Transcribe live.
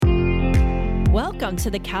Welcome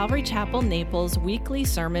to the Calvary Chapel Naples weekly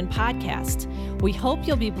sermon podcast. We hope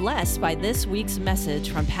you'll be blessed by this week's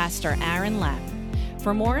message from Pastor Aaron Lapp.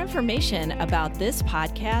 For more information about this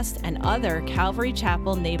podcast and other Calvary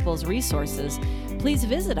Chapel Naples resources, please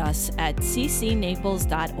visit us at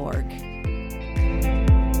ccnaples.org.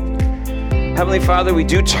 Heavenly Father, we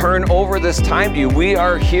do turn over this time to you. We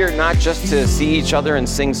are here not just to see each other and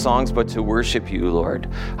sing songs, but to worship you, Lord.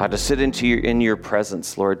 To sit in your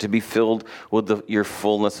presence, Lord, to be filled with your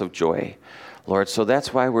fullness of joy, Lord. So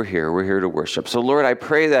that's why we're here. We're here to worship. So, Lord, I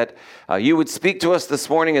pray that you would speak to us this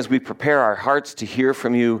morning as we prepare our hearts to hear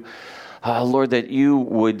from you. Lord, that you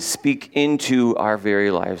would speak into our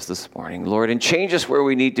very lives this morning, Lord, and change us where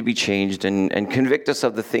we need to be changed and convict us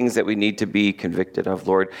of the things that we need to be convicted of,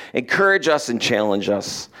 Lord. Encourage us and challenge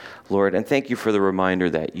us, Lord, and thank you for the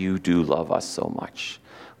reminder that you do love us so much.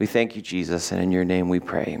 We thank you, Jesus, and in your name we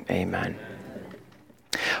pray. Amen.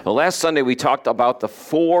 Well, last Sunday we talked about the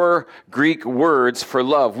 4 Greek words for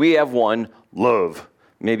love. We have one, love.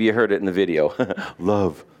 Maybe you heard it in the video.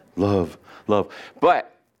 Love, love, love. But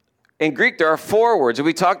in Greek, there are 4 words, and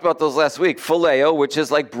we talked about those last week. Phileo, which is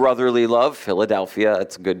like brotherly love. Philadelphia,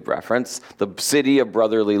 that's a good reference. The city of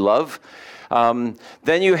brotherly love.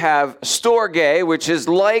 Then you have storge, which is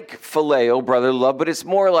like phileo, brotherly love, but it's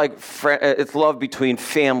more like it's love between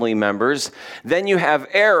family members. Then you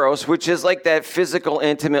have eros, which is like that physical,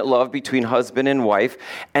 intimate love between husband and wife.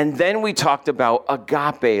 And then we talked about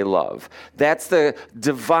agape love. That's the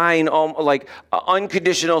divine,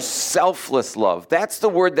 unconditional, selfless love. That's the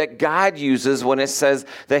word that God uses when it says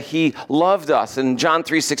that he loved us. In John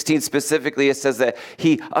 3:16 specifically, it says that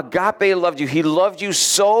he agape loved you. He loved you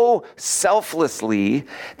so selflessly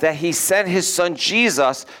that he sent his son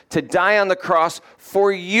Jesus to die on the cross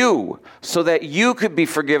for you so that you could be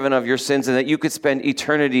forgiven of your sins and that you could spend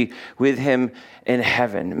eternity with him in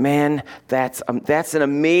heaven. Man, that's an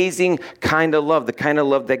amazing kind of love, the kind of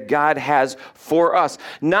love that God has for us.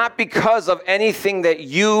 Not because of anything that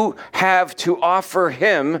you have to offer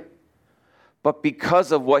him, but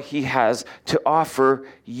because of what he has to offer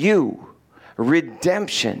you.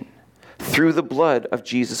 Redemption through the blood of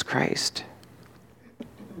Jesus Christ.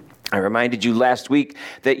 I reminded you last week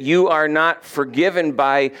that you are not forgiven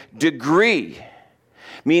by degree,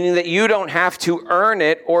 meaning that you don't have to earn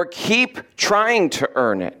it or keep trying to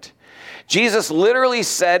earn it. Jesus literally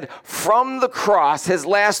said from the cross, his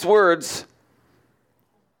last words,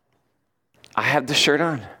 I have the shirt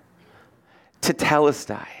on,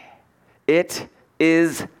 tetelestai. It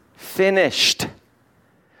is finished.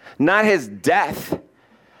 Not his death,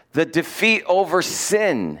 the defeat over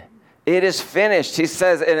sin. It is finished, he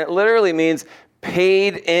says, and it literally means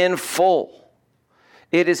paid in full.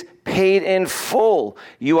 It is paid in full.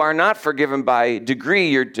 You are not forgiven by degree,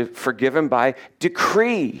 you're forgiven by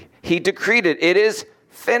decree. He decreed it. It is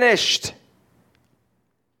finished.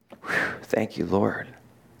 Whew, thank you, Lord.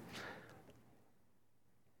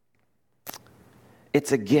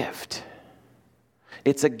 It's a gift.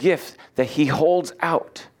 It's a gift that he holds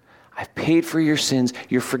out. I've paid for your sins.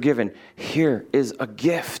 You're forgiven. Here is a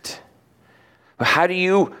gift. But how do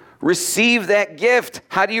you receive that gift?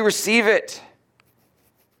 How do you receive it?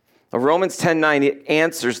 Romans 10:9, it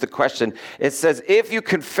answers the question. It says, if you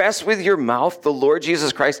confess with your mouth the Lord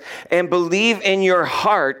Jesus Christ and believe in your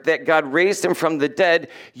heart that God raised him from the dead,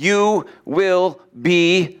 you will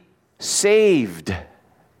be saved.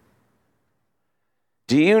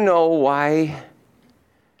 Do you know why?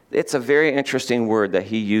 It's a very interesting word that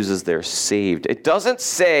he uses there, saved. It doesn't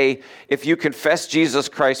say if you confess Jesus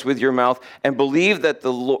Christ with your mouth and believe that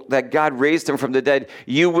that God raised him from the dead,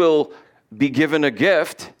 you will be given a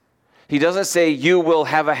gift. He doesn't say you will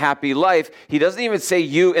have a happy life. He doesn't even say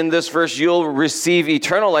you in this verse, you'll receive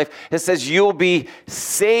eternal life. It says you'll be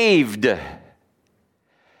saved.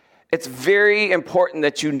 It's very important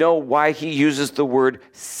that you know why he uses the word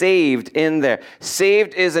saved in there.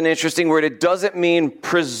 Saved is an interesting word. It doesn't mean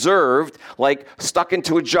preserved, like stuck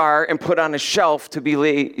into a jar and put on a shelf to be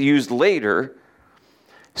used later.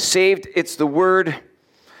 Saved, it's the word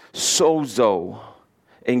sozo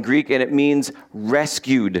in Greek, and it means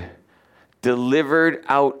rescued, delivered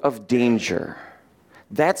out of danger.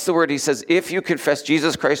 That's the word he says. If you confess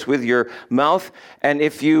Jesus Christ with your mouth, and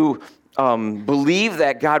if you believe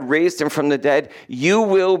that God raised him from the dead, you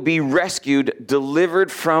will be rescued,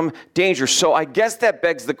 delivered from danger. So I guess that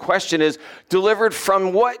begs the question is, delivered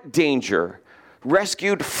from what danger?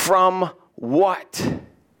 Rescued from what?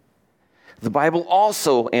 The Bible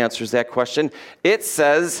also answers that question. It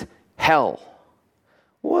says hell.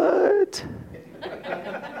 What?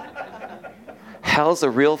 Hell's a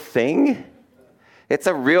real thing? It's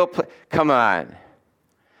a real come on.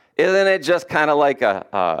 Isn't it just kind of like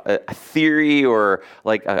a theory or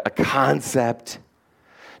like a concept?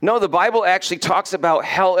 No, the Bible actually talks about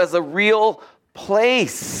hell as a real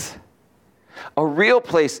place. A real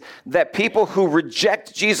place that people who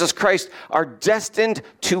reject Jesus Christ are destined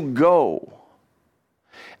to go.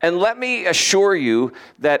 And let me assure you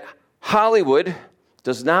that Hollywood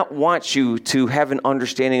does not want you to have an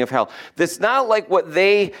understanding of hell. It's not like what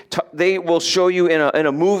they will show you in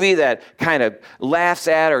a movie that kind of laughs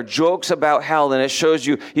at or jokes about hell, and it shows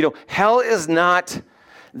you, hell is not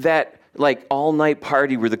that like all-night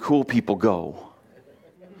party where the cool people go.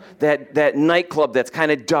 That nightclub that's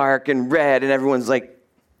kind of dark and red, and everyone's like,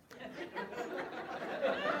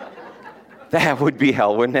 that would be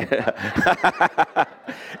hell, wouldn't it?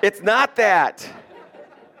 It's not that.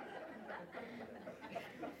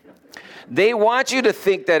 They want you to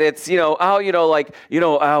think that it's,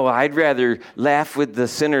 I'd rather laugh with the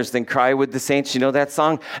sinners than cry with the saints. You know that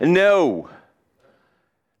song? No.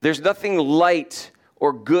 There's nothing light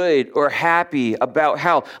or good or happy about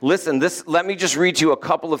hell. Listen, let me just read you a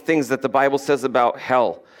couple of things that the Bible says about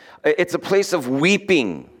hell. It's a place of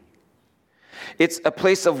weeping. It's a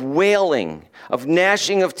place of wailing, of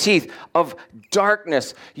gnashing of teeth, of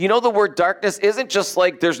darkness. You know, the word darkness isn't just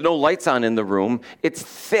like there's no lights on in the room. It's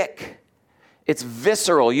thick. It's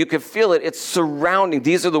visceral. You can feel it. It's surrounding.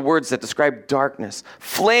 These are the words that describe darkness.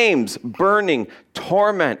 Flames, burning,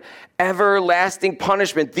 torment, everlasting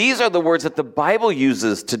punishment. These are the words that the Bible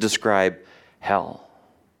uses to describe hell.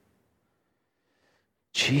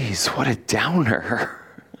 Jeez, what a downer.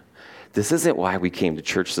 This isn't why we came to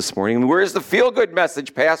church this morning. Where's the feel-good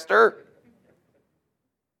message, Pastor?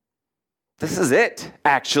 This is it,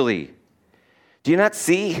 actually. Do you not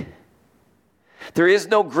see? There is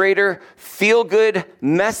no greater feel-good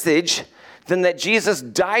message than that Jesus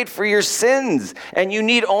died for your sins. And you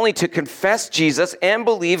need only to confess Jesus and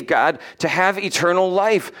believe God to have eternal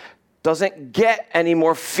life. Doesn't get any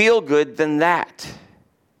more feel-good than that.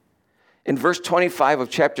 In verse 25 of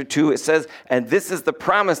chapter 2, it says, and this is the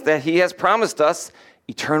promise that he has promised us,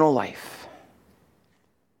 eternal life.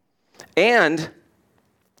 And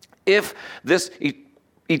if this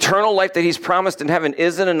eternal life that he's promised in heaven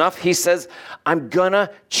isn't enough, he says, I'm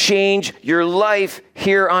gonna change your life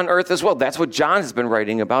here on earth as well. That's what John has been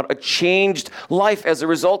writing about, a changed life as a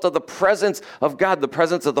result of the presence of God, the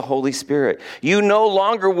presence of the Holy Spirit. You no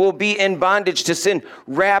longer will be in bondage to sin,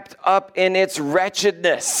 wrapped up in its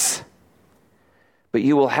wretchedness. But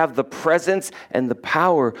you will have the presence and the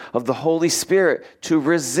power of the Holy Spirit to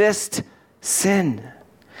resist sin.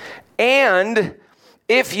 And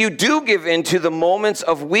if you do give in to the moments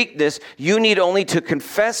of weakness, you need only to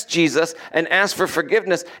confess Jesus and ask for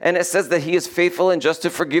forgiveness. And it says that he is faithful and just to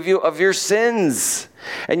forgive you of your sins.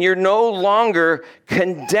 And you're no longer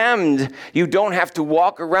condemned. You don't have to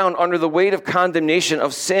walk around under the weight of condemnation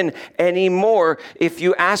of sin anymore. If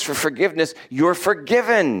you ask for forgiveness, you're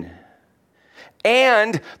forgiven.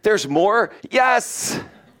 And there's more. Yes.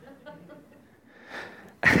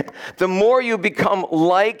 The more you become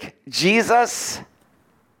like Jesus,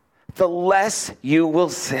 the less you will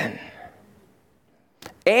sin.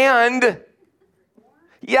 And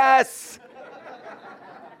yes,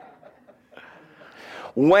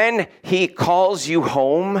 when he calls you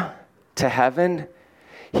home to heaven,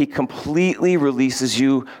 he completely releases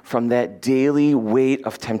you from that daily weight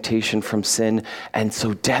of temptation from sin. And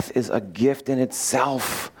so death is a gift in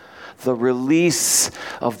itself. The release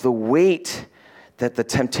of the weight that the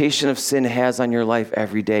temptation of sin has on your life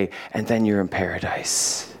every day. And then you're in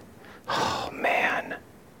paradise. Oh, man.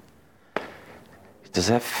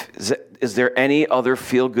 Is there any other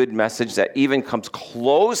feel-good message that even comes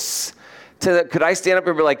close to that? Could I stand up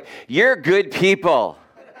and be like, you're good people.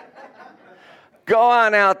 Go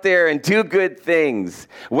on out there and do good things.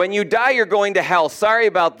 When you die, you're going to hell. Sorry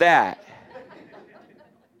about that.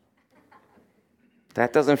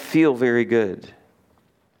 That doesn't feel very good.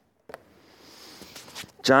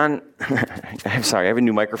 John, I'm sorry, I have a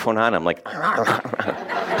new microphone on. I'm like,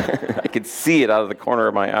 I could see it out of the corner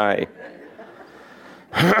of my eye.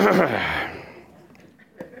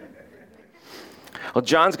 Well,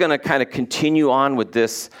 John's going to kind of continue on with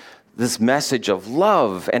this message of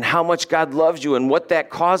love and how much God loves you and what that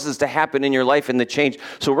causes to happen in your life and the change.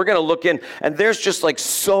 So we're going to look in, and there's just like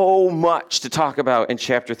so much to talk about in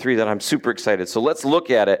chapter 3 that I'm super excited. So let's look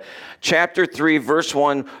at it. Chapter 3, verse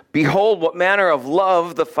 1, behold what manner of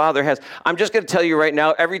love the Father has. I'm just going to tell you right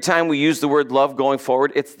now, every time we use the word love going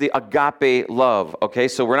forward, it's the agape love, okay?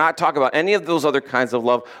 So we're not talking about any of those other kinds of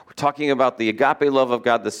love. We're talking about the agape love of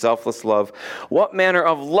God, the selfless love. What manner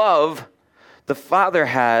of love the Father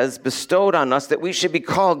has bestowed on us that we should be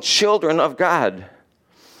called children of God.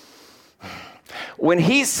 when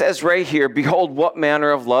he says right here, behold, what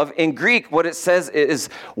manner of love, in Greek, what it says is,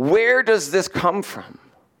 where does this come from?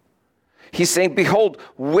 He's saying, behold,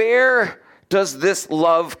 where does this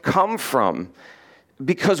love come from?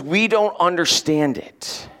 Because we don't understand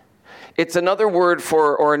it. It's another word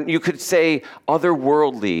for, or you could say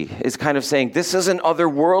otherworldly, is kind of saying this is an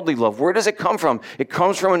otherworldly love. Where does it come from? It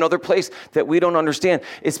comes from another place that we don't understand.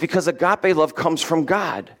 It's because agape love comes from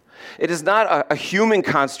God. It is not a human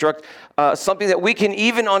construct, something that we can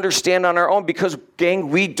even understand on our own because, gang,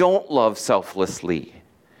 we don't love selflessly.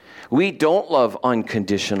 We don't love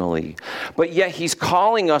unconditionally. But yet he's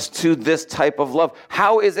calling us to this type of love.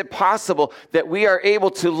 How is it possible that we are able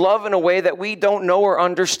to love in a way that we don't know or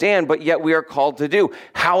understand, but yet we are called to do?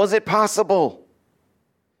 How is it possible?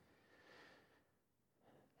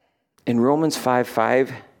 In Romans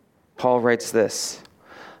 5:5, Paul writes this: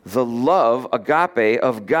 the love, agape,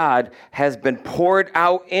 of God has been poured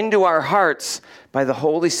out into our hearts by the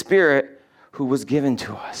Holy Spirit who was given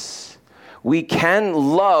to us. We can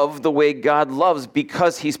love the way God loves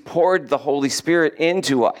because he's poured the Holy Spirit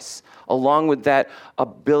into us, along with that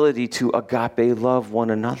ability to agape love one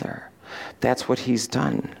another. That's what he's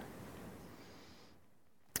done.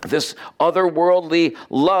 This otherworldly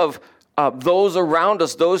love, those around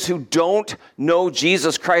us, those who don't know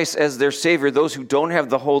Jesus Christ as their Savior, those who don't have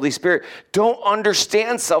the Holy Spirit, don't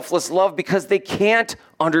understand selfless love because they can't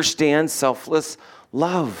understand selfless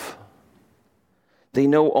love. They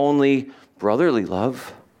know only brotherly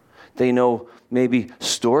love. They know maybe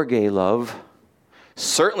storge love.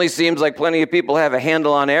 Certainly seems like plenty of people have a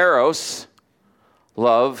handle on eros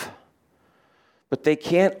love. But they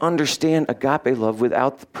can't understand agape love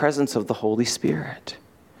without the presence of the Holy Spirit.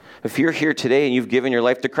 If you're here today and you've given your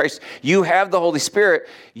life to Christ, you have the Holy Spirit.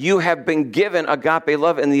 You have been given agape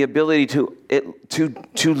love and the ability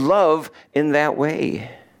to love in that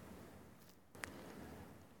way.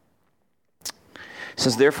 It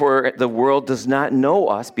says, therefore, the world does not know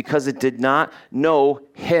us because it did not know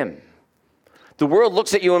him. The world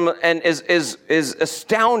looks at you and is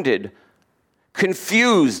astounded,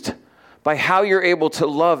 confused by how you're able to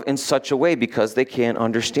love in such a way because they can't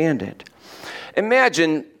understand it.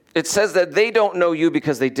 Imagine, it says that they don't know you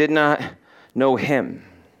because they did not know him.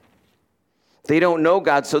 They don't know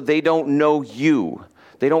God, so they don't know you.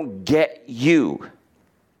 They don't get you.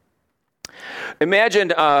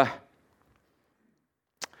 Imagine,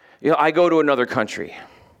 I go to another country,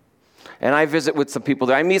 and I visit with some people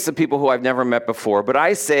there. I meet some people who I've never met before, but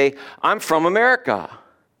I say, I'm from America.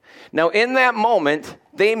 Now, in that moment,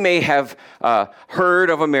 they may have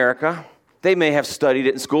heard of America. They may have studied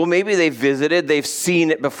it in school. Maybe they've visited. They've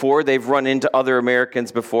seen it before. They've run into other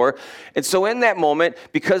Americans before. And so in that moment,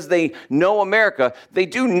 because they know America, they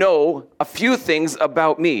do know a few things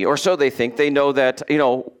about me, or so they think. They know that,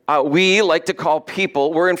 we like to call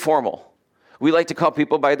people, we're informal. We like to call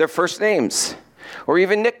people by their first names or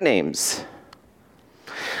even nicknames.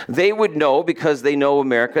 They would know, because they know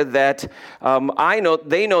America, that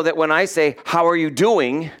they know that when I say, how are you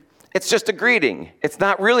doing? It's just a greeting. It's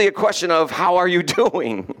not really a question of how are you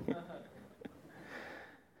doing?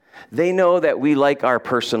 They know that we like our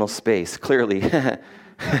personal space, clearly.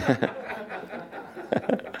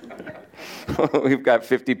 We've got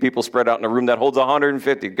 50 people spread out in a room that holds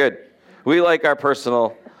 150. Good. We like our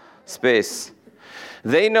personal space.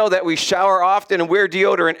 They know that we shower often and wear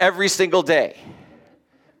deodorant every single day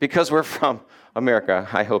because we're from America.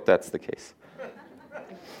 I hope that's the case.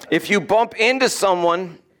 If you bump into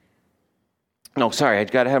someone, I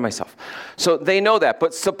got ahead of myself. So they know that.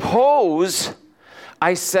 But suppose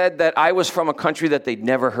I said that I was from a country that they'd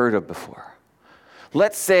never heard of before.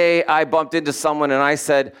 Let's say I bumped into someone and I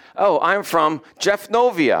said, I'm from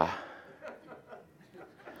Jeffnovia.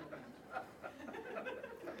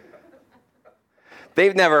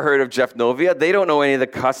 They've never heard of Jeffnovia. They don't know any of the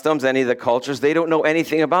customs, any of the cultures. They don't know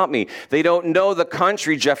anything about me. They don't know the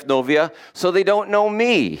country Jeffnovia, so they don't know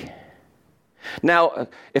me. Now,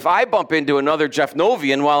 if I bump into another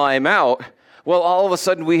Jeffnovian while I'm out, well, all of a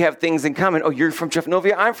sudden we have things in common. Oh, you're from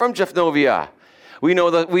Jeffnovia? I'm from Jeffnovia. We know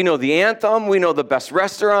the anthem. We know the best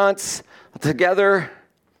restaurants together.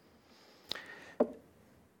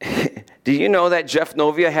 Do you know that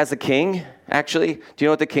Jeffnovia has a king, actually? Do you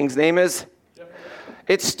know what the king's name is?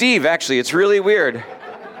 It's Steve, actually. It's really weird.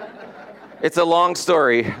 It's a long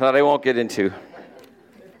story that I won't get into.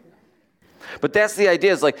 But that's the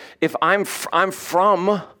idea. Is like, if I'm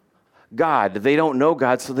from God, they don't know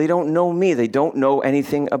God, so they don't know me. They don't know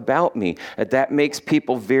anything about me. And that makes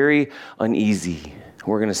people very uneasy.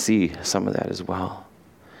 We're going to see some of that as well.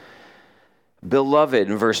 Beloved,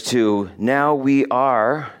 in verse 2, now we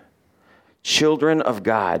are children of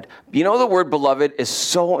God. You know, the word beloved is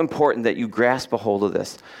so important that you grasp a hold of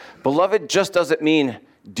this. Beloved just doesn't mean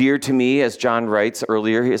dear to me, as John writes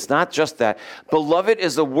earlier. It's not just that. Beloved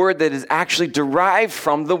is a word that is actually derived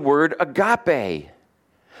from the word agape.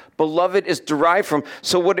 Beloved is derived from,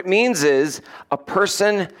 so what it means is a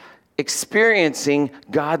person experiencing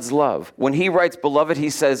God's love. When he writes beloved, he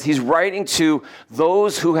says he's writing to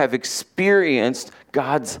those who have experienced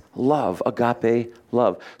God's love, agape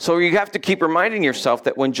love. So you have to keep reminding yourself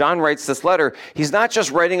that when John writes this letter, he's not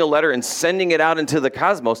just writing a letter and sending it out into the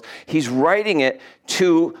cosmos. He's writing it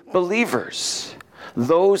to believers.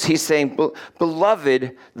 Those, he's saying,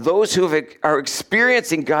 beloved, those who are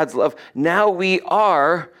experiencing God's love, now we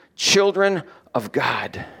are children of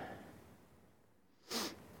God.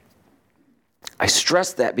 I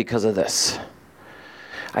stress that because of this.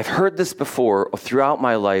 I've heard this before throughout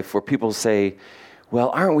my life where people say, well,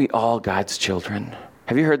 aren't we all God's children?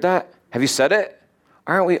 Have you heard that? Have you said it?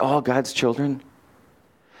 Aren't we all God's children?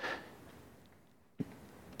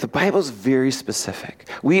 The Bible's very specific.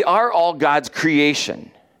 We are all God's creation.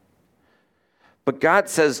 But God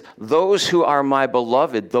says, those who are my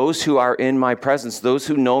beloved, those who are in my presence, those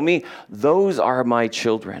who know me, those are my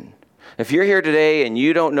children. If you're here today and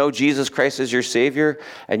you don't know Jesus Christ as your Savior,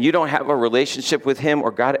 and you don't have a relationship with him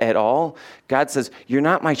or God at all, God says, you're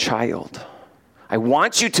not my child. I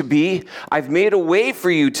want you to be. I've made a way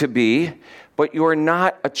for you to be, but you're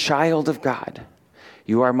not a child of God.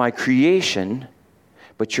 You are my creation,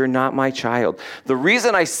 but you're not my child. The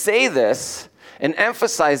reason I say this and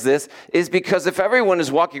emphasize this is because if everyone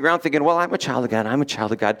is walking around thinking, well, I'm a child of God, I'm a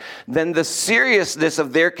child of God, then the seriousness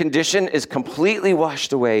of their condition is completely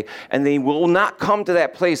washed away, and they will not come to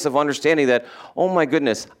that place of understanding that, oh my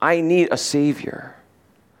goodness, I need a Savior.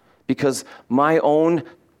 Because my own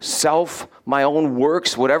self, my own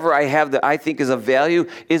works, whatever I have that I think is of value,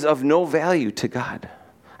 is of no value to God.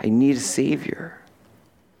 I need a Savior.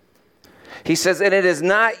 He says, and it is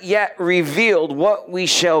not yet revealed what we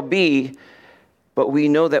shall be, but we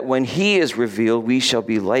know that when he is revealed, we shall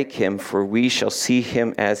be like him, for we shall see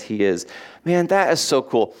him as he is. Man, that is so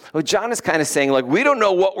cool. Well, John is kind of saying, like, we don't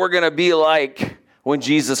know what we're going to be like when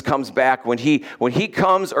Jesus comes back, when he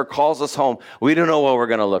comes or calls us home. We don't know what we're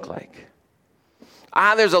going to look like.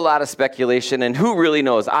 There's a lot of speculation, and who really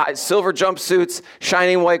knows? Silver jumpsuits,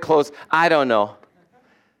 shining white clothes, I don't know.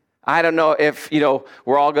 I don't know if,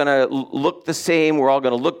 we're all going to look the same, we're all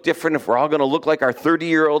going to look different, if we're all going to look like our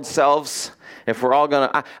 30-year-old selves, if we're all going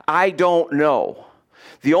to, I don't know.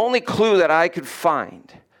 The only clue that I could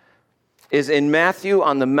find is in Matthew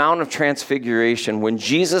on the Mount of Transfiguration when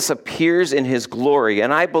Jesus appears in his glory.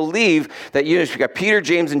 And I believe that you've got Peter,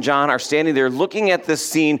 James, and John are standing there looking at this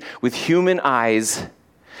scene with human eyes.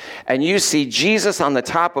 And you see Jesus on the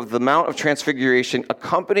top of the Mount of Transfiguration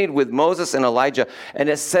accompanied with Moses and Elijah. And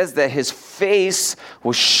it says that his face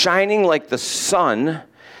was shining like the sun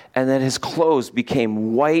and that his clothes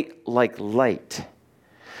became white like light.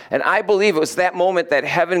 And I believe it was that moment that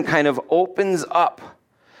heaven kind of opens up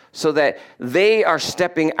so that they are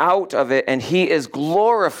stepping out of it and he is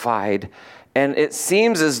glorified. And it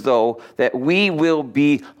seems as though that we will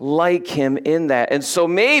be like him in that. And so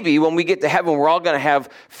maybe when we get to heaven, we're all going to have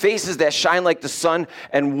faces that shine like the sun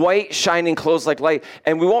and white shining clothes like light.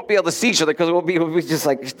 And we won't be able to see each other because we'll be just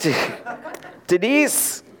like,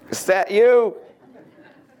 Denise, is that you?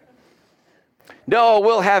 No,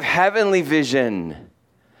 we'll have heavenly vision.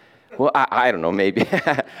 Well, I don't know, maybe.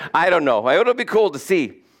 I don't know. It'll be cool to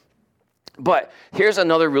see. But here's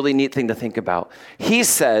another really neat thing to think about. He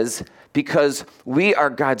says, because we are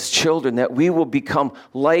God's children, that we will become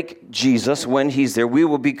like Jesus when he's there. We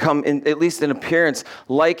will become, at least in appearance,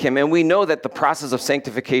 like him. And we know that the process of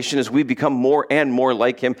sanctification is we become more and more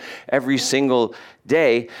like him every single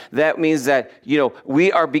day. That means that,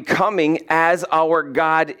 we are becoming as our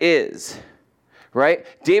God is. Right?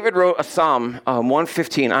 David wrote a Psalm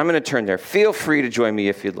 115. I'm going to turn there. Feel free to join me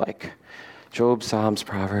if you'd like. Job, Psalms,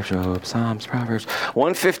 Proverbs, Job, Psalms, Proverbs.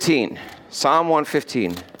 115. Psalm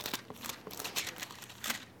 115.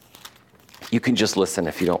 You can just listen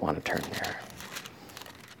if you don't want to turn there.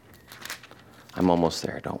 I'm almost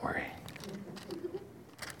there, don't worry.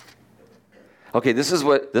 Okay, this is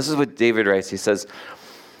what David writes. He says,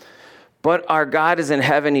 but our God is in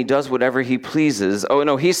heaven. He does whatever he pleases. Oh,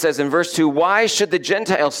 no, he says in verse 2, why should the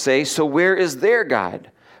Gentiles say, so where is their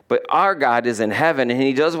God? But our God is in heaven, and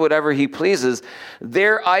he does whatever he pleases.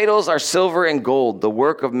 Their idols are silver and gold, the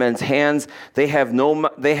work of men's hands. They have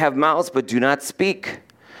mouths, but do not speak.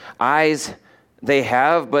 Eyes they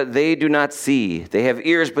have, but they do not see. They have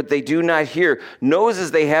ears, but they do not hear.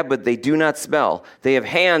 Noses they have, but they do not smell. They have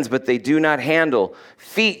hands, but they do not handle.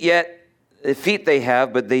 Feet, yet feet they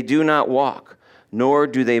have, but they do not walk, nor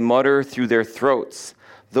do they mutter through their throats.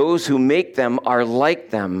 Those who make them are like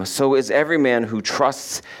them. So is every man who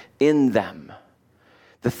trusts in them.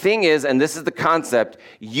 The thing is, and this is the concept,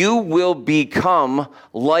 you will become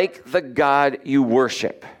like the God you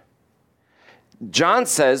worship. John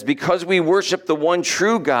says, because we worship the one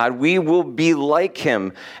true God, we will be like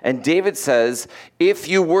him. And David says, if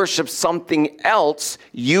you worship something else,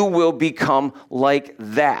 you will become like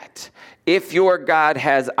that. If your God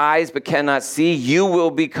has eyes but cannot see, you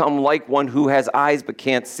will become like one who has eyes but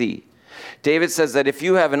can't see. David says that if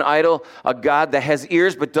you have an idol, a God that has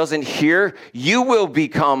ears but doesn't hear, you will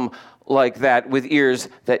become like that with ears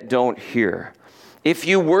that don't hear. If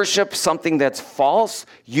you worship something that's false,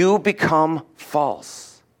 you become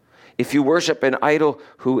false. If you worship an idol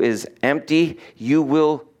who is empty, you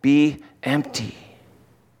will be empty.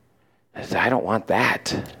 I don't want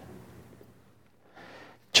that.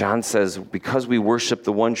 John says, because we worship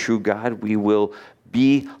the one true God, we will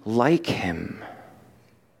be like him.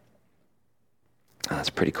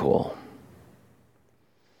 That's pretty cool.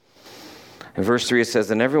 In verse 3 it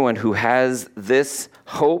says, and everyone who has this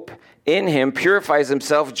hope in him purifies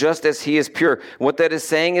himself just as he is pure. What that is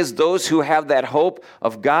saying is those who have that hope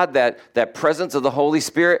of God, that presence of the Holy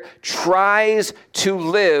Spirit, tries to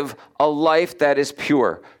live a life that is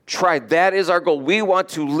pure. Try. That is our goal. We want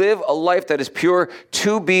to live a life that is pure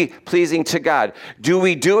to be pleasing to God. Do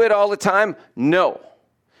we do it all the time? No.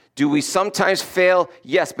 Do we sometimes fail?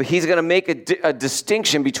 Yes, but he's going to make a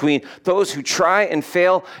distinction between those who try and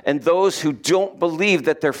fail and those who don't believe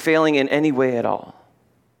that they're failing in any way at all.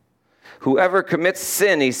 Whoever commits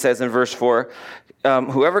sin, he says in verse 4,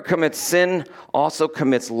 whoever commits sin also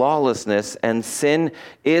commits lawlessness, and sin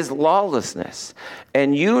is lawlessness.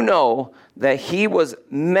 And you know that he was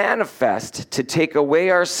manifest to take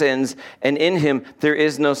away our sins, and in him there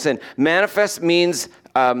is no sin. Manifest means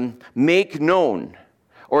make known,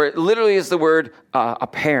 or it literally is the word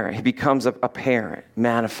apparent. He becomes apparent,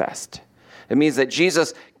 manifest. It means that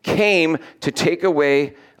Jesus came to take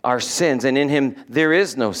away our sins, and in him there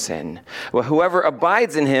is no sin. Well, whoever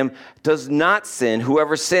abides in him does not sin.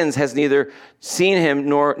 Whoever sins has neither seen him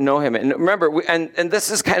nor know him. And remember, and this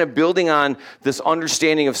is kind of building on this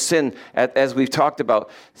understanding of sin as we've talked about,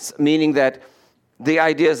 meaning that the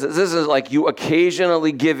idea is that this is like you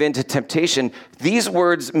occasionally give in to temptation. These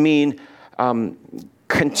words mean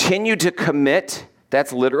continue to commit.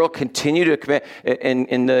 That's literal, continue to commit.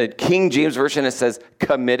 In the King James Version, it says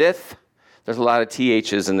committeth. There's a lot of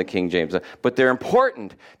THs in the King James, but they're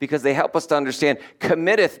important because they help us to understand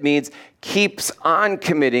committeth means keeps on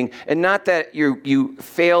committing, and not that you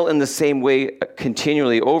fail in the same way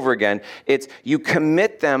continually over again. It's you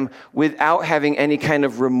commit them without having any kind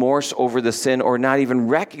of remorse over the sin or not even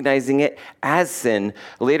recognizing it as sin.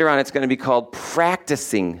 Later on, it's going to be called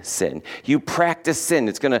practicing sin. You practice sin.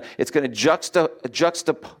 It's going to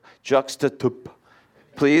juxtapose.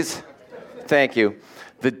 Please, thank you.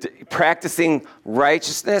 Practicing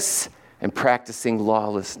righteousness and practicing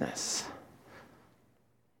lawlessness.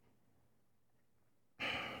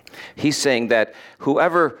 He's saying that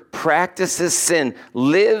whoever practices sin,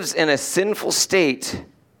 lives in a sinful state,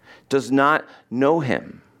 does not know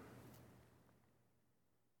him.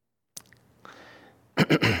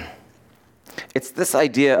 It's this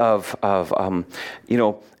idea of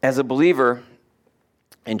as a believer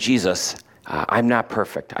in Jesus, I'm not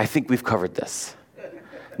perfect. I think we've covered this.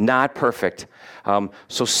 Not perfect.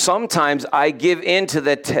 So sometimes I give in to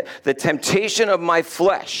the temptation of my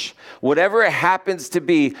flesh, whatever it happens to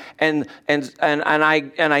be, and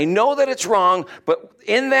I know that it's wrong, but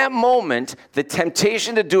in that moment, the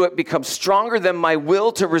temptation to do it becomes stronger than my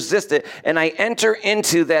will to resist it, and I enter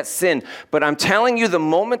into that sin. But I'm telling you, the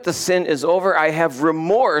moment the sin is over, I have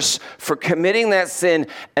remorse for committing that sin,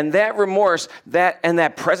 and that remorse,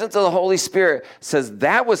 that presence of the Holy Spirit says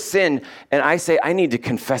that was sin, and I say, I need to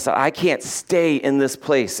confess that. I can't stay in this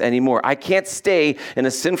place anymore. I can't stay in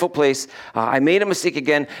a sinful place. I made a mistake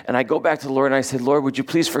again, and I go back to the Lord, and I said, Lord, would you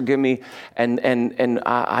please forgive me? And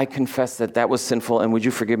I confess that was sinful, and would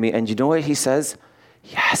you forgive me? And you know what he says?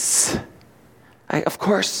 Yes. Of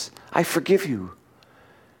course, I forgive you.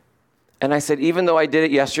 And I said, even though I did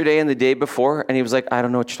it yesterday and the day before, and he was like, I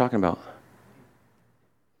don't know what you're talking about.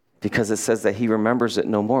 Because it says that he remembers it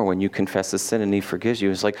no more when you confess the sin and he forgives you.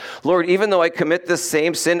 It's like, Lord, even though I commit this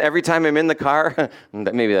same sin every time I'm in the car,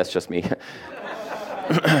 maybe that's just me.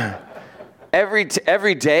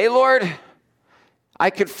 every day, Lord, I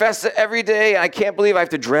confess it every day. I can't believe I have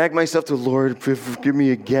to drag myself to the Lord, forgive me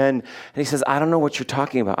again. And he says, I don't know what you're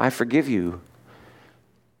talking about. I forgive you.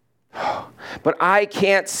 But I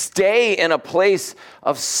can't stay in a place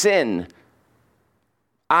of sin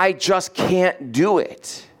I just can't do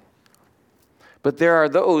it. But there are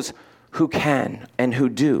those who can and who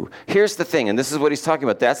do. Here's the thing, and this is what he's talking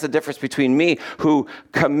about. That's the difference between me, who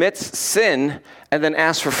commits sin and then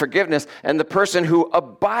asks for forgiveness, and the person who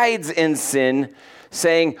abides in sin,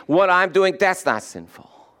 saying, what I'm doing, that's not sinful.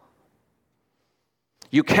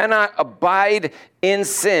 You cannot abide in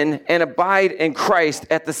sin and abide in Christ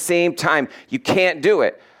at the same time. You can't do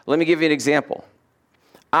it. Let me give you an example.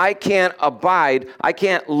 I can't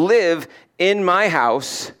live in my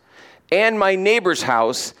house and my neighbor's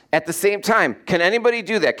house at the same time. Can anybody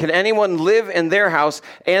do that? Can anyone live in their house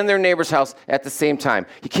and their neighbor's house at the same time?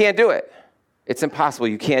 You can't do it. It's impossible.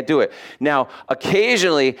 You can't do it. Now,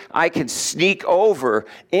 occasionally, I can sneak over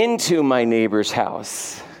into my neighbor's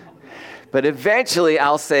house. But eventually,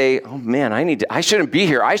 I'll say, oh man, I shouldn't be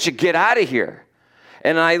here. I should get out of here.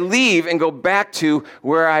 And I leave and go back to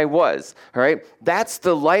where I was, all right? That's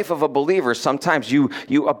the life of a believer. Sometimes you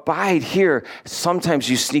abide here. Sometimes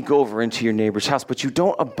you sneak over into your neighbor's house, but you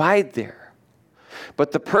don't abide there.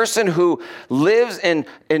 But the person who lives and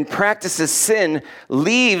practices sin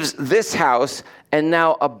leaves this house and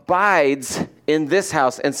now abides in this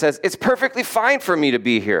house and says, it's perfectly fine for me to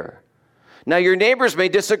be here. Now, your neighbors may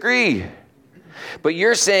disagree. But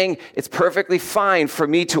you're saying it's perfectly fine for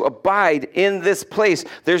me to abide in this place.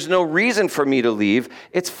 There's no reason for me to leave.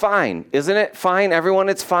 It's fine. Isn't it fine? Everyone,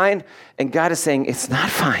 it's fine. And God is saying it's not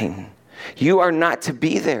fine. You are not to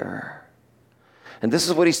be there. And this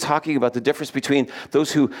is what he's talking about, the difference between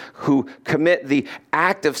those who commit the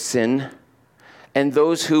act of sin and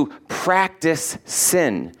those who practice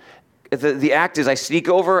sin. The act is I sneak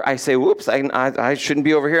over, I say, whoops, I shouldn't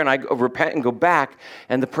be over here, and I repent and go back.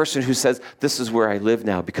 And the person who says, this is where I live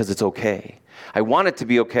now because it's okay. I want it to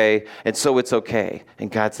be okay, and so it's okay.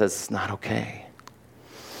 And God says, it's not okay.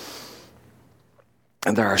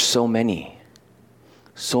 And there are so many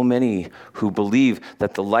who believe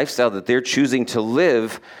that the lifestyle that they're choosing to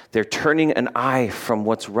live, they're turning an eye from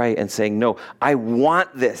what's right and saying, no, I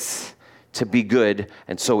want this to be good,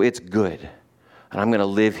 and so it's good. And I'm going to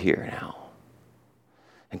live here now.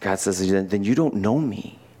 And God says, then you don't know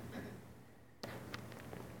me.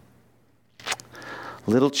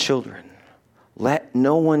 Little children, let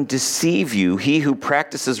no one deceive you. He who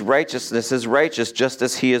practices righteousness is righteous just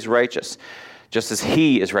as he is righteous. Just as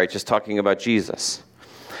he is righteous, talking about Jesus.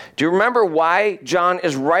 Do you remember why John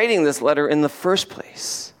is writing this letter in the first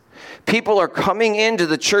place? People are coming into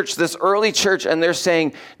the church, this early church, and they're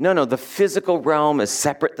saying, no, the physical realm is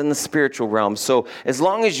separate than the spiritual realm. So as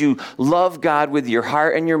long as you love God with your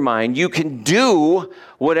heart and your mind, you can do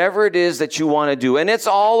whatever it is that you want to do. And it's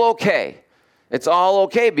all okay. It's all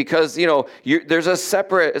okay because, there's a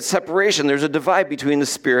separation. There's a divide between the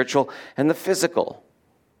spiritual and the physical.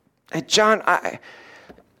 And John,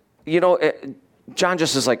 John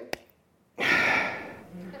just is like,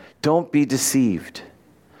 don't be deceived.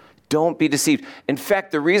 Don't be deceived. In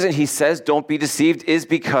fact, the reason he says don't be deceived is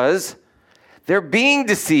because they're being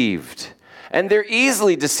deceived. And they're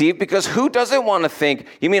easily deceived because who doesn't want to think,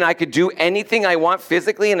 you mean I could do anything I want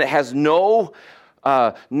physically and it has no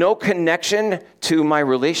connection to my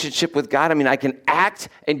relationship with God? I mean, I can act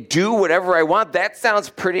and do whatever I want. That sounds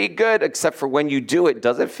pretty good, except for when you do it.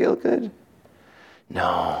 Does it feel good?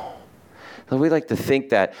 No. We like to think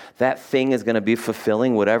that thing is going to be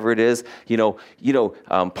fulfilling, whatever it is.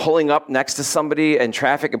 Pulling up next to somebody in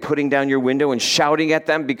traffic and putting down your window and shouting at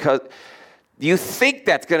them because you think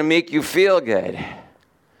that's going to make you feel good.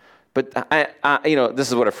 But this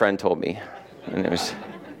is what a friend told me.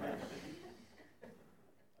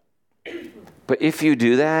 But if you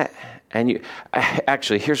do that, and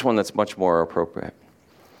actually, here's one that's much more appropriate.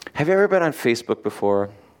 Have you ever been on Facebook before?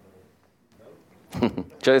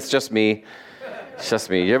 It's just me. It's just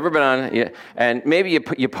me. You ever been on? And maybe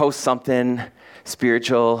you post something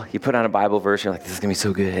spiritual. You put on a Bible verse. You're like, this is gonna be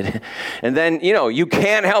so good. And then you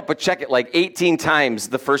can't help but check it like 18 times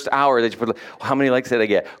the first hour that you put. How many likes did I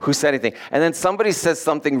get? Who said anything? And then somebody says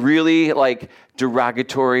something really like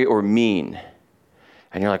derogatory or mean.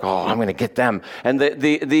 And you're like, oh, I'm going to get them. And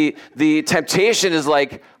the temptation is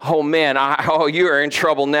like, oh man, you are in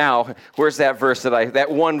trouble now. Where's that verse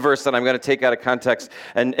that one verse that I'm going to take out of context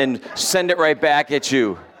and send it right back at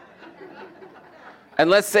you. And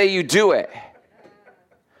let's say you do it.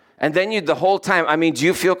 And then the whole time, do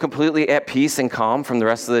you feel completely at peace and calm from the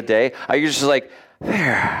rest of the day? Are you just like,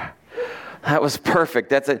 there, that was perfect.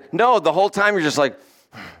 That's it. No, the whole time you're just like,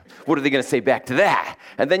 what are they going to say back to that?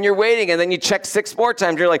 And then you're waiting, and then you check 6 more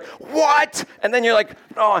times. You're like, what? And then you're like,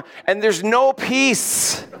 oh, and there's no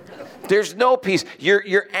peace. There's no peace.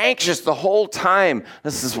 You're anxious the whole time.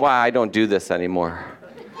 This is why I don't do this anymore.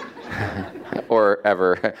 or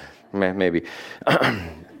ever. Maybe.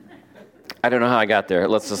 I don't know how I got there.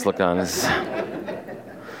 Let's just look honest.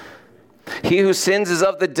 He who sins is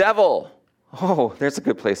of the devil. Oh, there's a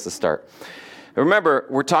good place to start. Remember,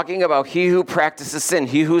 we're talking about he who practices sin.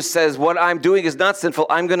 He who says, what I'm doing is not sinful.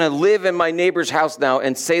 I'm going to live in my neighbor's house now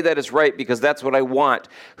and say that it's right because that's what I want.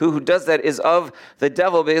 Who does that is of the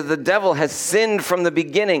devil, because the devil has sinned from the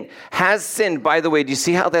beginning. Has sinned. By the way, do you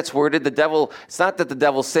see how that's worded? The devil, it's not that the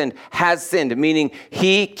devil sinned, has sinned, meaning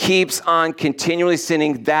he keeps on continually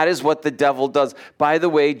sinning. That is what the devil does. By the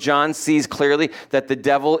way, John sees clearly that the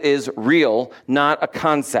devil is real, not a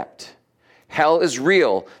concept. Hell is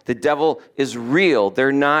real. The devil is real.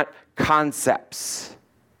 They're not concepts.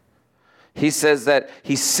 He says that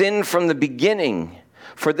he sinned from the beginning.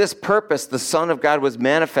 For this purpose, the Son of God was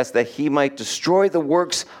manifest that he might destroy the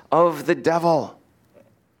works of the devil.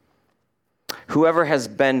 Whoever has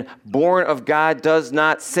been born of God does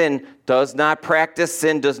not sin, does not practice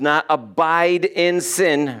sin, does not abide in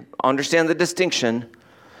sin. Understand the distinction.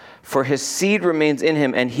 For his seed remains in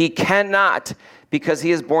him, and he cannot, because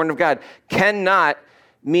he is born of God. Cannot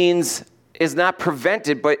means is not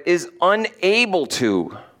prevented, but is unable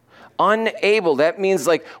to. Unable. That means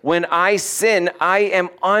like when I sin, I am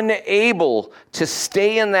unable to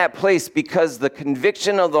stay in that place because the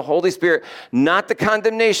conviction of the Holy Spirit, not the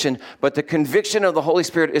condemnation, but the conviction of the Holy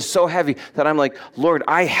Spirit is so heavy that I'm like, Lord,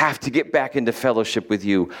 I have to get back into fellowship with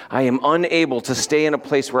you. I am unable to stay in a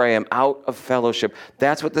place where I am out of fellowship.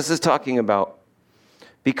 That's what this is talking about.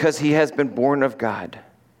 Because he has been born of God.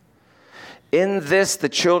 In this, the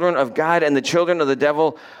children of God and the children of the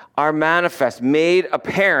devil are manifest, made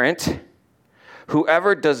apparent.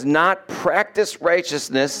 Whoever does not practice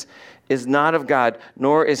righteousness is not of God,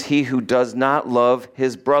 nor is he who does not love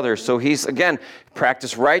his brother. So he's, again,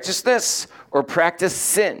 practice righteousness or practice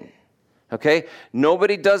sin. Okay?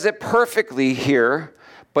 Nobody does it perfectly here,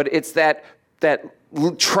 but it's that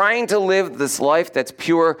trying to live this life that's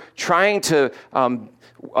pure, trying to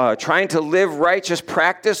live righteous,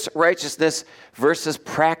 practice righteousness versus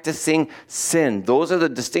practicing sin. Those are the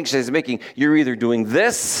distinctions he's making. You're either doing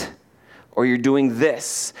this or you're doing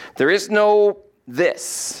this. There is no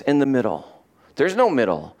this in the middle. There's no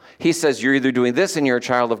middle. He says you're either doing this and you're a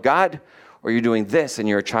child of God or you're doing this and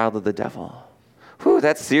you're a child of the devil. Whew,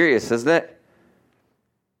 that's serious, isn't it?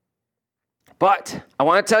 But I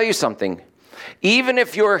want to tell you something. Even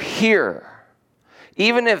if you're here,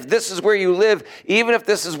 even if this is where you live, even if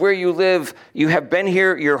this is where you live, you have been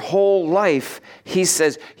here your whole life, he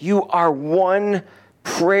says, you are one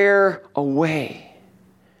prayer away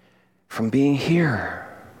from being here.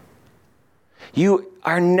 You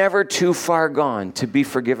are never too far gone to be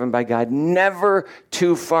forgiven by God. Never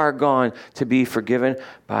too far gone to be forgiven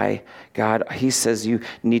by God. He says you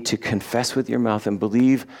need to confess with your mouth and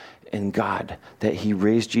believe in God that he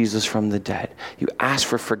raised Jesus from the dead. You ask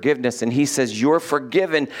for forgiveness and he says you're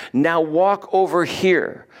forgiven. Now walk over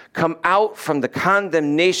here. Come out from the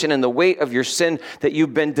condemnation and the weight of your sin that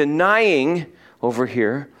you've been denying over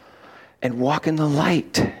here and walk in the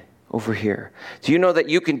light over here. Do you know that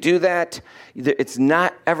you can do that? It's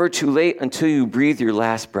not ever too late until you breathe your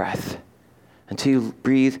last breath. Until you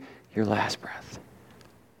breathe your last breath.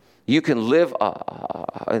 You can live,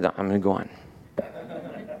 I'm going to go on.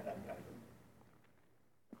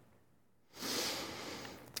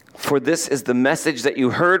 For this is the message that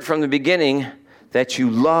you heard from the beginning, that you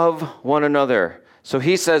love one another. So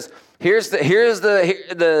he says, here's the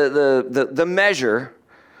measure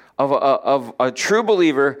of a true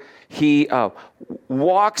believer. He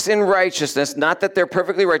walks in righteousness, not that they're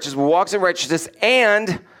perfectly righteous, but walks in righteousness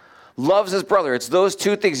and loves his brother. It's those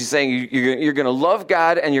two things. He's saying you're going to love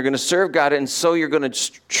God and you're going to serve God, and so you're going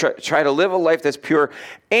to try to live a life that's pure,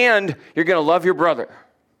 and you're going to love your brother.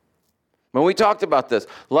 When we talked about this,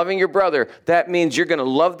 loving your brother, that means you're going to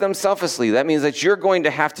love them selflessly. That means that you're going to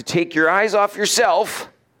have to take your eyes off yourself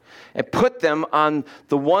and put them on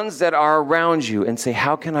the ones that are around you and say,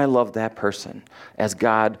 how can I love that person as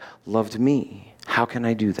God loved me? How can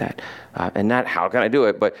I do that? And not how can I do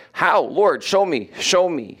it, but how? Lord, show me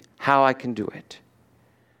how I can do it.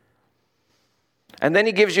 And then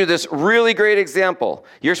he gives you this really great example.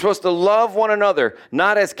 You're supposed to love one another,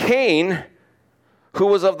 not as Cain, who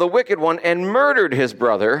was of the wicked one and murdered his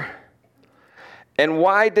brother. And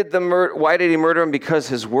why did he murder him? Because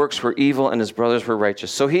his works were evil and his brothers were righteous.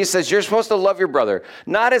 So he says you're supposed to love your brother,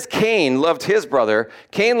 not as Cain loved his brother.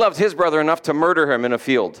 Cain loved his brother enough to murder him in a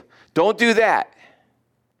field. Don't do that.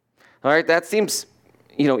 All right, that seems,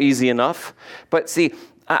 easy enough. But see,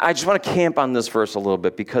 I just want to camp on this verse a little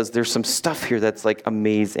bit because there's some stuff here that's like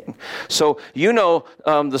amazing. So,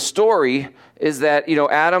 the story is that,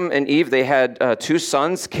 Adam and Eve, they had two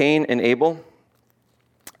sons, Cain and Abel.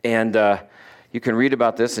 And you can read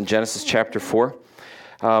about this in Genesis chapter 4.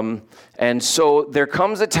 And so there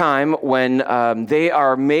comes a time when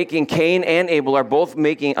Cain and Abel are both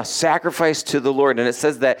making a sacrifice to the Lord. And it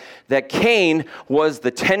says that Cain was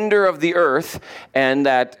the tender of the earth and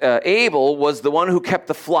that Abel was the one who kept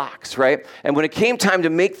the flocks, right? And when it came time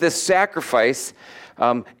to make this sacrifice,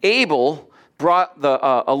 Abel brought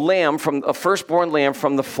a firstborn lamb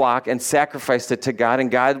from the flock and sacrificed it to God.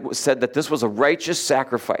 And God said that this was a righteous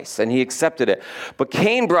sacrifice, and he accepted it. But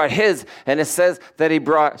Cain brought his, and it says that he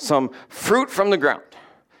brought some fruit from the ground.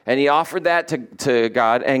 And he offered that to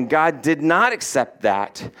God, and God did not accept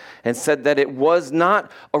that and said that it was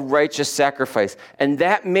not a righteous sacrifice. And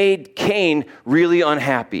that made Cain really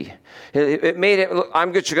unhappy. It made it,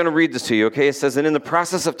 I'm just going to read this to you, okay? It says, and in the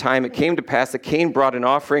process of time, it came to pass that Cain brought an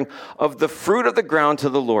offering of the fruit of the ground to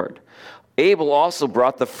the Lord. Abel also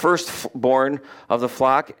brought the firstborn of the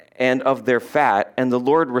flock and of their fat, and the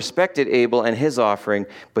Lord respected Abel and his offering,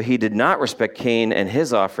 but he did not respect Cain and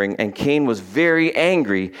his offering, and Cain was very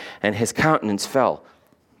angry, and his countenance fell.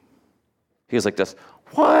 He was like this,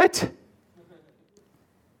 what?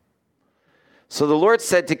 So the Lord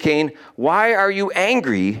said to Cain, why are you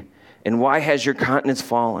angry, and why has your countenance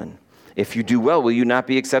fallen? If you do well, will you not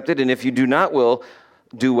be accepted? And if you do not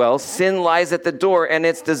do well, sin lies at the door, and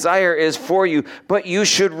its desire is for you, but you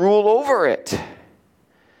should rule over it.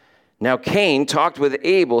 Now Cain talked with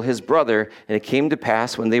Abel, his brother, and it came to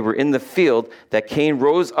pass when they were in the field that Cain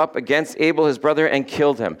rose up against Abel, his brother, and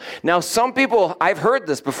killed him. Now some people, I've heard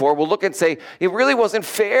this before, will look and say, it really wasn't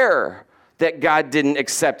fair that God didn't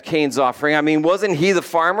accept Cain's offering. I mean, wasn't he the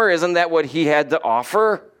farmer? Isn't that what he had to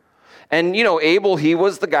offer? And, Abel, he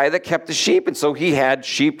was the guy that kept the sheep, and so he had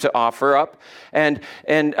sheep to offer up. And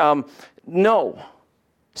no.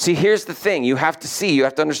 See, here's the thing. You have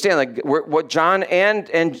to understand, like what John and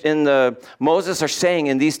Moses are saying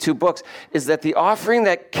in these two books is that the offering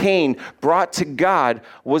that Cain brought to God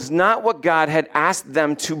was not what God had asked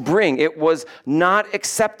them to bring. It was not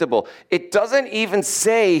acceptable. It doesn't even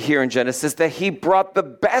say here in Genesis that he brought the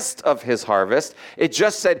best of his harvest. It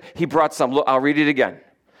just said he brought some. Look, I'll read it again.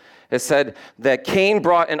 It said that Cain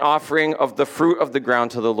brought an offering of the fruit of the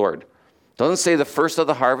ground to the Lord. It doesn't say the first of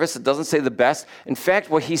the harvest. It doesn't say the best. In fact,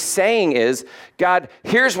 what he's saying is, God,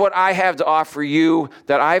 here's what I have to offer you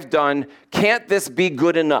that I've done. Can't this be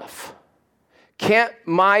good enough? Can't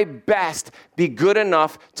my best be good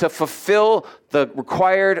enough to fulfill the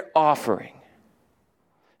required offering?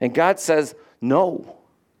 And God says, no.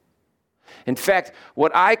 In fact,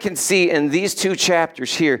 what I can see in these two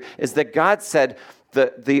chapters here is that God said,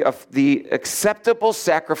 the acceptable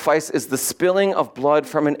sacrifice is the spilling of blood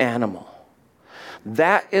from an animal.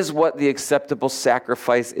 That is what the acceptable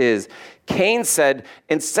sacrifice is. Cain said,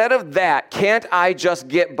 instead of that, can't I just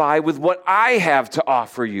get by with what I have to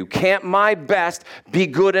offer you? Can't my best be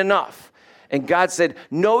good enough? And God said,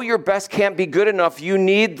 no, your best can't be good enough. You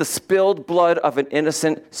need the spilled blood of an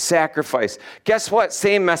innocent sacrifice. Guess what?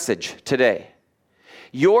 Same message today.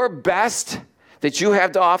 Your best that you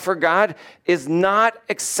have to offer God is not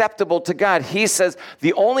acceptable to God. He says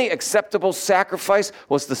the only acceptable sacrifice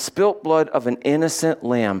was the spilt blood of an innocent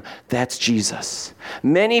lamb. That's Jesus.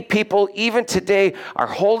 Many people, even today, are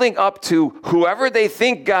holding up to whoever they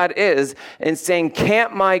think God is and saying,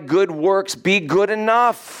 can't my good works be good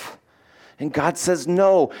enough? And God says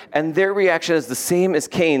no. And their reaction is the same as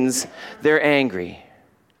Cain's. They're angry.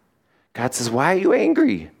 God says, why are you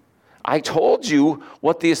angry? I told you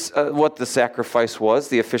what the sacrifice was,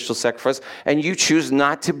 the official sacrifice, and you choose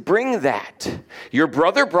not to bring that. Your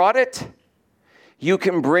brother brought it. You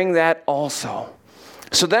can bring that also.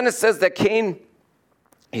 So then it says that Cain,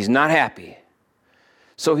 he's not happy.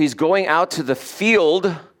 So he's going out to the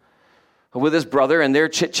field with his brother, and they're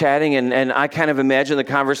chit-chatting, and I kind of imagine the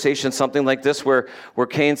conversation something like this, where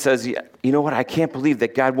Cain says, you know what, I can't believe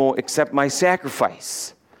that God won't accept my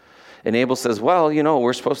sacrifice. And Abel says, well,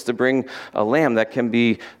 we're supposed to bring a lamb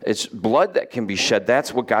it's blood that can be shed.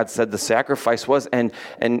 That's what God said the sacrifice was. And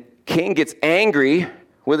Cain gets angry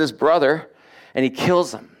with his brother, and he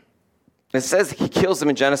kills him. It says he kills him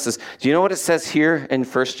in Genesis. Do you know what it says here in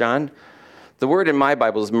 1 John? The word in my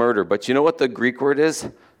Bible is murder, but you know what the Greek word is?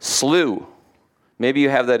 Slew. Maybe you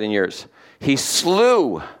have that in yours. He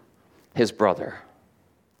slew his brother.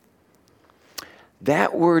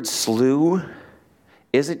 That word slew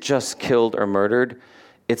isn't just killed or murdered,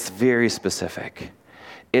 it's very specific.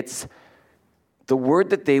 It's the word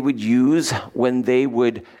that they would use when they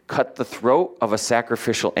would cut the throat of a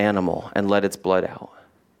sacrificial animal and let its blood out.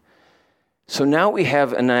 So now we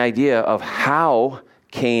have an idea of how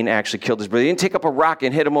Cain actually killed his brother. He didn't take up a rock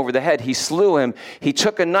and hit him over the head. He slew him. He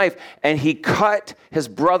took a knife and he cut his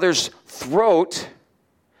brother's throat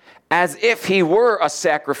as if he were a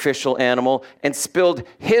sacrificial animal and spilled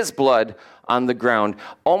his blood on the ground,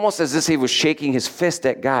 almost as if he was shaking his fist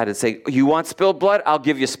at God and saying, you want spilled blood? I'll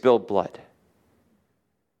give you spilled blood.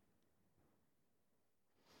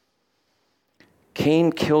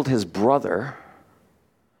 Cain killed his brother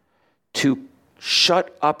to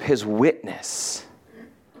shut up his witness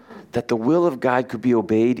that the will of God could be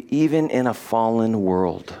obeyed even in a fallen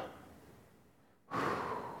world.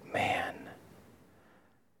 Man.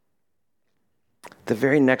 The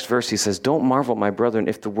very next verse he says, don't marvel, my brethren,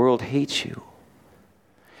 if the world hates you.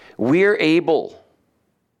 We're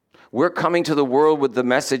coming to the world with the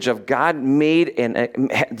message of God made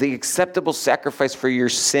the acceptable sacrifice for your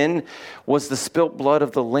sin was the spilt blood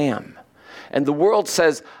of the Lamb. And the world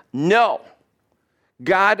says, no,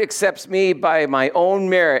 God accepts me by my own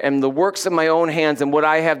merit and the works of my own hands and what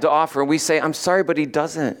I have to offer. And we say, I'm sorry, but he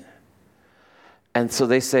doesn't. And so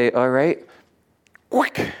they say, all right,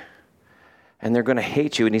 quick. And they're going to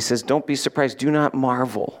hate you. And he says, don't be surprised. Do not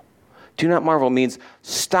marvel. Do not marvel means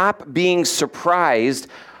stop being surprised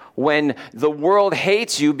when the world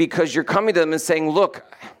hates you because you're coming to them and saying, look,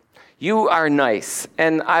 you are nice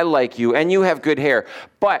and I like you and you have good hair,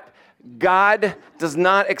 but God does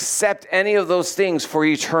not accept any of those things for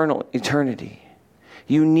eternity.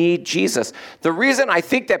 You need Jesus. The reason I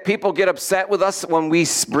think that people get upset with us when we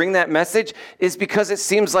bring that message is because it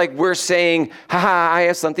seems like we're saying, haha, I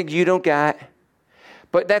have something you don't got.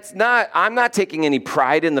 But I'm not taking any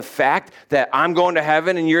pride in the fact that I'm going to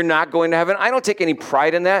heaven and you're not going to heaven. I don't take any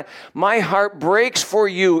pride in that. My heart breaks for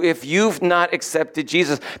you if you've not accepted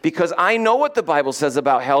Jesus, because I know what the Bible says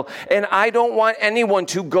about hell, and I don't want anyone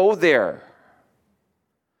to go there.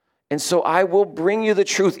 And so I will bring you the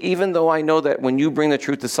truth, even though I know that when you bring the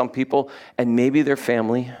truth to some people, and maybe their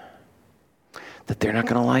family, that they're not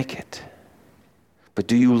going to like it. But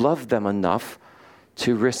do you love them enough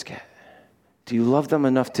to risk it? Do you love them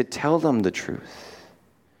enough to tell them the truth,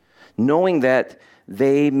 knowing that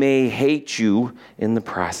they may hate you in the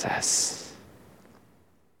process?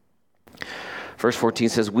 Verse 14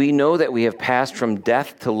 says, we know that we have passed from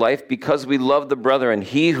death to life because we love the brother, and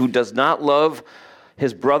he who does not love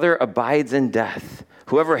his brother abides in death.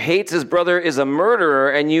 Whoever hates his brother is a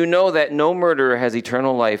murderer, and you know that no murderer has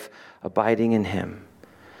eternal life abiding in him.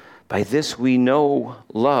 By this we know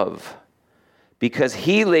love, because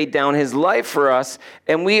he laid down his life for us,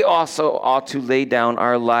 and we also ought to lay down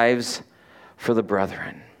our lives for the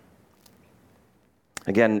brethren.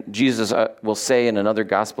 Again, Jesus will say in another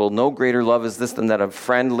gospel, no greater love is this than that a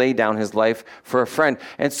friend lay down his life for a friend.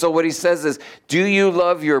 And so what he says is, do you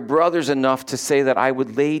love your brothers enough to say that I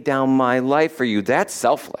would lay down my life for you? That's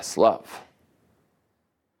selfless love.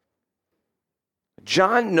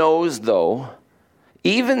 John knows, though,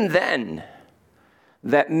 even then,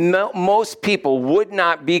 that most people would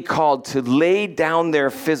not be called to lay down their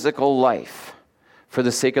physical life for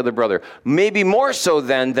the sake of their brother. Maybe more so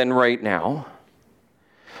then than right now.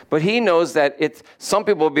 But he knows that some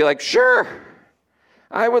people will be like, sure,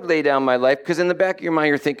 I would lay down my life, because in the back of your mind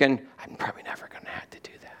you're thinking, I'm probably never going to have to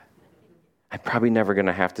do that. I'm probably never going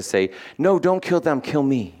to have to say, no, don't kill them, kill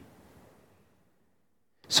me.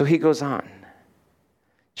 So he goes on.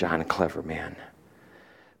 John, a clever man.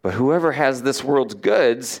 But whoever has this world's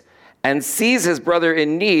goods and sees his brother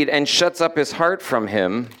in need and shuts up his heart from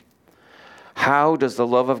him, how does the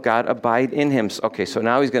love of God abide in him? Okay, so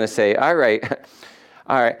now he's going to say, all right,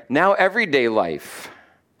 now everyday life.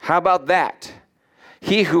 How about that?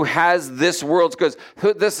 He who has this world's goods.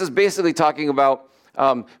 This is basically talking about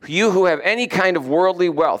you who have any kind of worldly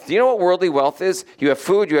wealth. Do you know what worldly wealth is? You have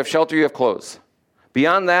food, you have shelter, you have clothes.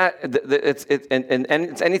 Beyond that,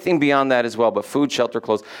 it's anything beyond that as well, but food, shelter,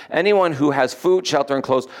 clothes. Anyone who has food, shelter, and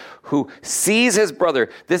clothes, who sees his brother,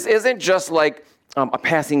 this isn't just like a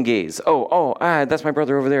passing gaze. That's my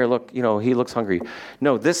brother over there. Look, he looks hungry.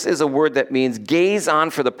 No, this is a word that means gaze on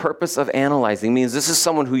for the purpose of analyzing. It means this is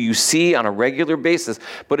someone who you see on a regular basis.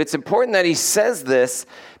 But it's important that he says this,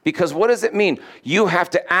 because what does it mean? You have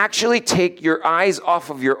to actually take your eyes off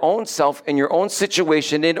of your own self and your own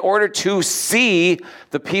situation in order to see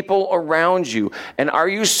the people around you. And are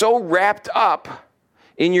you so wrapped up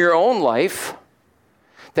in your own life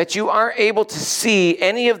that you aren't able to see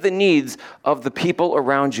any of the needs of the people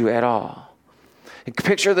around you at all?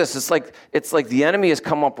 Picture this. It's like the enemy has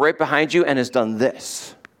come up right behind you and has done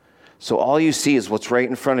this. So all you see is what's right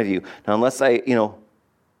in front of you. Now, unless now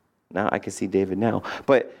I can see David now.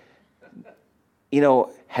 But,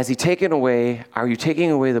 has he taken away, are you taking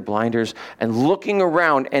away the blinders and looking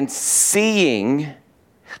around and seeing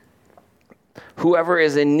whoever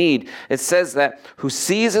is in need? It says that who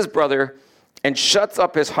sees his brother and shuts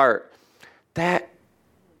up his heart. That,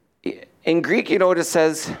 in Greek, you know what it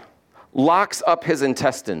says? Locks up his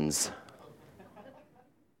intestines.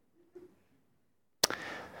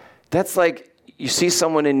 That's like, you see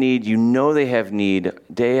someone in need, you know they have need.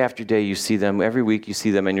 Day after day, you see them. Every week, you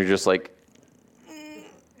see them, and you're just like,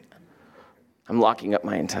 I'm locking up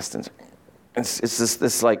my intestines. It's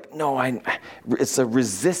this like, no, it's a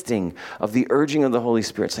resisting of the urging of the Holy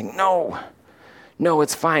Spirit, saying, no,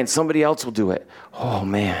 it's fine. Somebody else will do it. Oh,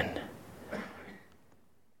 man.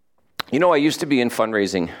 I used to be in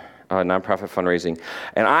fundraising, nonprofit fundraising,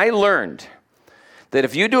 and I learned that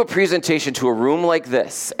if you do a presentation to a room like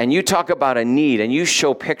this, and you talk about a need, and you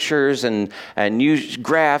show pictures and use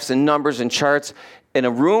graphs and numbers and charts, in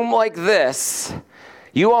a room like this,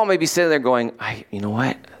 you all may be sitting there going, you know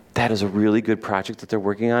what? That is a really good project that they're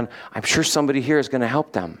working on. I'm sure somebody here is going to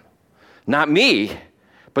help them. Not me,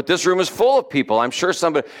 but this room is full of people. I'm sure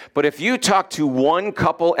somebody. But if you talk to one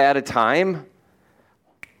couple at a time,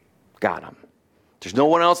 got them. There's no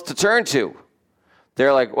one else to turn to.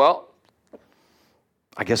 They're like, well,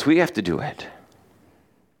 I guess we have to do it.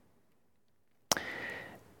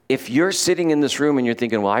 If you're sitting in this room and you're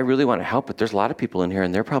thinking, well, I really want to help, but there's a lot of people in here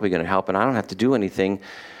and they're probably going to help and I don't have to do anything,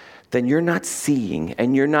 then you're not seeing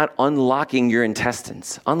and you're not unlocking your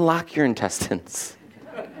intestines. Unlock your intestines.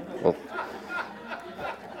 Well,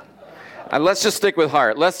 let's just stick with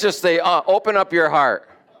heart. Let's just say, open up your heart.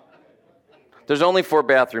 There's only 4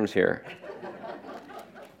 bathrooms here.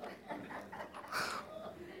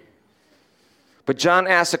 But John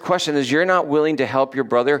asks a question, is you're not willing to help your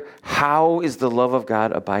brother? How is the love of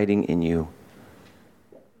God abiding in you?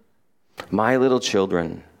 My little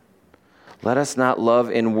children, let us not love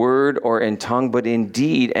in word or in tongue, but in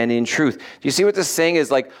deed and in truth. Do you see what this saying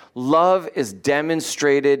is? Like, love is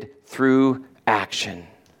demonstrated through action.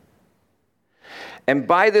 And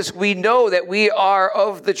by this we know that we are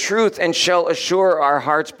of the truth and shall assure our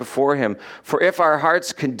hearts before him. For if our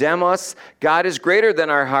hearts condemn us, God is greater than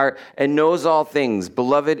our heart and knows all things.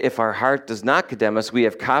 Beloved, if our heart does not condemn us, we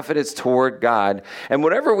have confidence toward God. And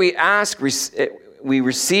whatever we ask, we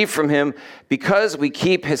receive from him because we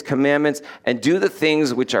keep his commandments and do the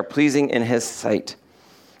things which are pleasing in his sight.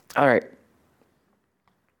 All right.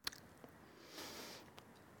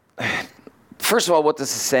 First of all, what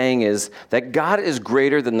this is saying is that God is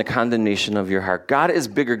greater than the condemnation of your heart. God is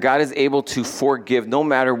bigger. God is able to forgive no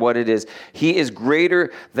matter what it is. He is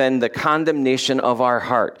greater than the condemnation of our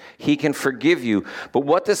heart. He can forgive you. But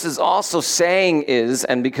what this is also saying is,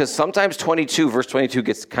 and because sometimes verse 22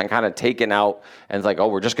 gets kind of taken out and it's like, oh,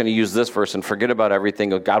 we're just going to use this verse and forget about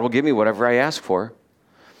everything. God will give me whatever I ask for.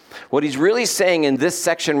 What he's really saying in this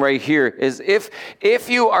section right here is if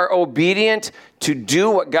you are obedient to do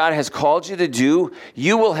what God has called you to do,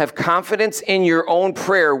 you will have confidence in your own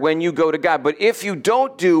prayer when you go to God. But if you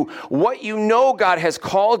don't do what you know God has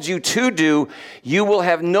called you to do, you will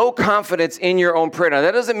have no confidence in your own prayer. Now,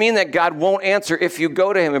 that doesn't mean that God won't answer if you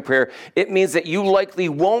go to him in prayer. It means that you likely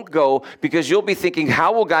won't go because you'll be thinking,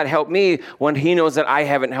 how will God help me when he knows that I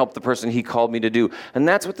haven't helped the person he called me to do? And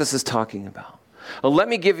that's what this is talking about. Well, let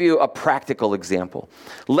me give you a practical example.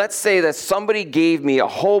 Let's say that somebody gave me a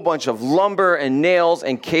whole bunch of lumber and nails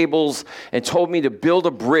and cables and told me to build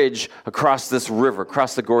a bridge across this river,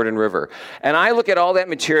 across the Gordon River. And I look at all that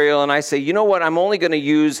material and I say, you know what, I'm only going to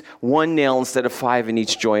use 1 nail instead of 5 in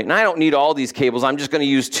each joint. And I don't need all these cables. I'm just going to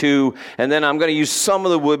use 2. And then I'm going to use some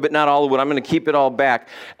of the wood, but not all the wood. I'm going to keep it all back.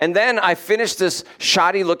 And then I finish this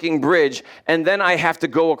shoddy-looking bridge, and then I have to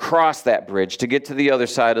go across that bridge to get to the other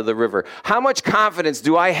side of the river. How much confidence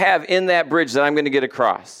do I have in that bridge that I'm going to get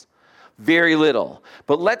across? Very little.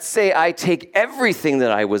 But let's say I take everything that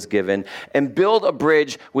I was given and build a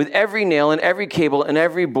bridge with every nail and every cable and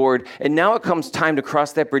every board, and now it comes time to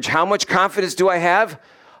cross that bridge. How much confidence do I have?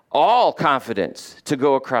 All confidence to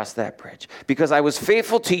go across that bridge because I was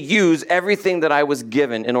faithful to use everything that I was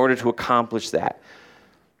given in order to accomplish that.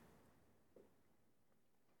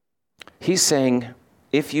 He's saying,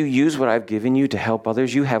 if you use what I've given you to help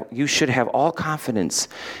others, you should have all confidence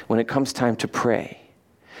when it comes time to pray.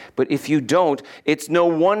 But if you don't, it's no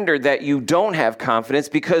wonder that you don't have confidence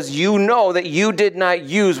because you know that you did not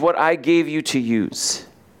use what I gave you to use.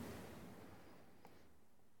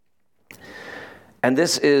 And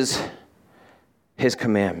this is his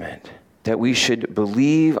commandment, that we should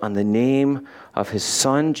believe on the name of his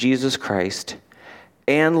Son, Jesus Christ,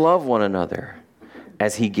 and love one another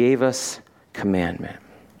as he gave us commandment.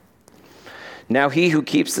 Now he who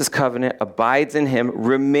keeps this covenant abides in him,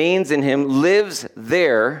 remains in him, lives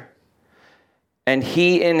there, and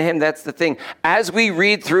he in him. That's the thing. As we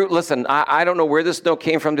read through, listen, I don't know where this note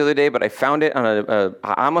came from the other day, but I found it on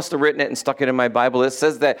I must have written it and stuck it in my Bible. It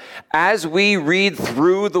says that as we read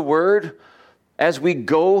through the word, as we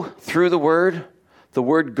go through the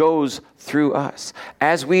word goes through us.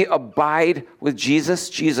 As we abide with Jesus,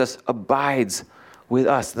 Jesus abides with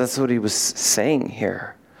us. That's what he was saying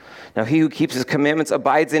here. Now he who keeps his commandments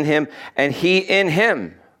abides in him, and he in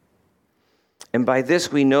him. And by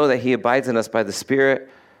this we know that he abides in us by the Spirit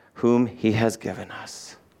whom he has given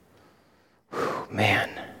us. Whew, man.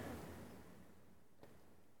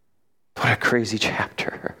 What a crazy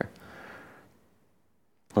chapter.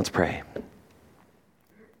 Let's pray.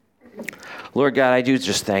 Lord God, I do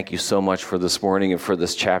just thank you so much for this morning and for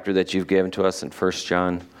this chapter that you've given to us in 1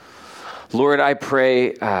 John. Lord, I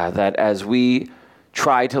pray that as we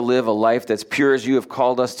try to live a life that's pure as you have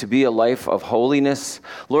called us to be, a life of holiness,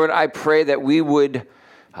 Lord, I pray that we would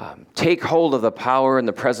take hold of the power and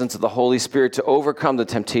the presence of the Holy Spirit to overcome the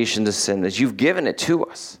temptation to sin, as you've given it to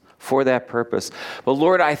us for that purpose. But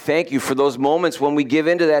Lord, I thank you for those moments when we give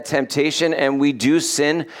into that temptation and we do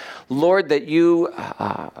sin. Lord, that you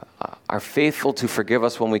are faithful to forgive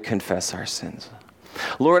us when we confess our sins.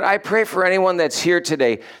 Lord, I pray for anyone that's here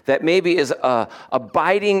today that maybe is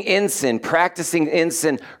abiding in sin, practicing in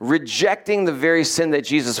sin, rejecting the very sin that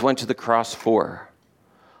Jesus went to the cross for.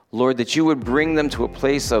 Lord, that you would bring them to a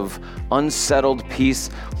place of unsettled peace,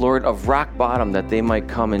 Lord, of rock bottom, that they might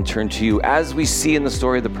come and turn to you. As we see in the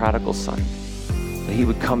story of the prodigal son, that he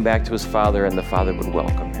would come back to his father and the father would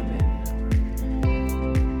welcome him in.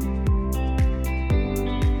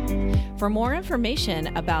 For more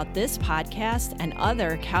information about this podcast and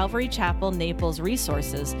other Calvary Chapel Naples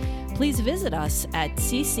resources, please visit us at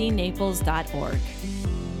ccnaples.org.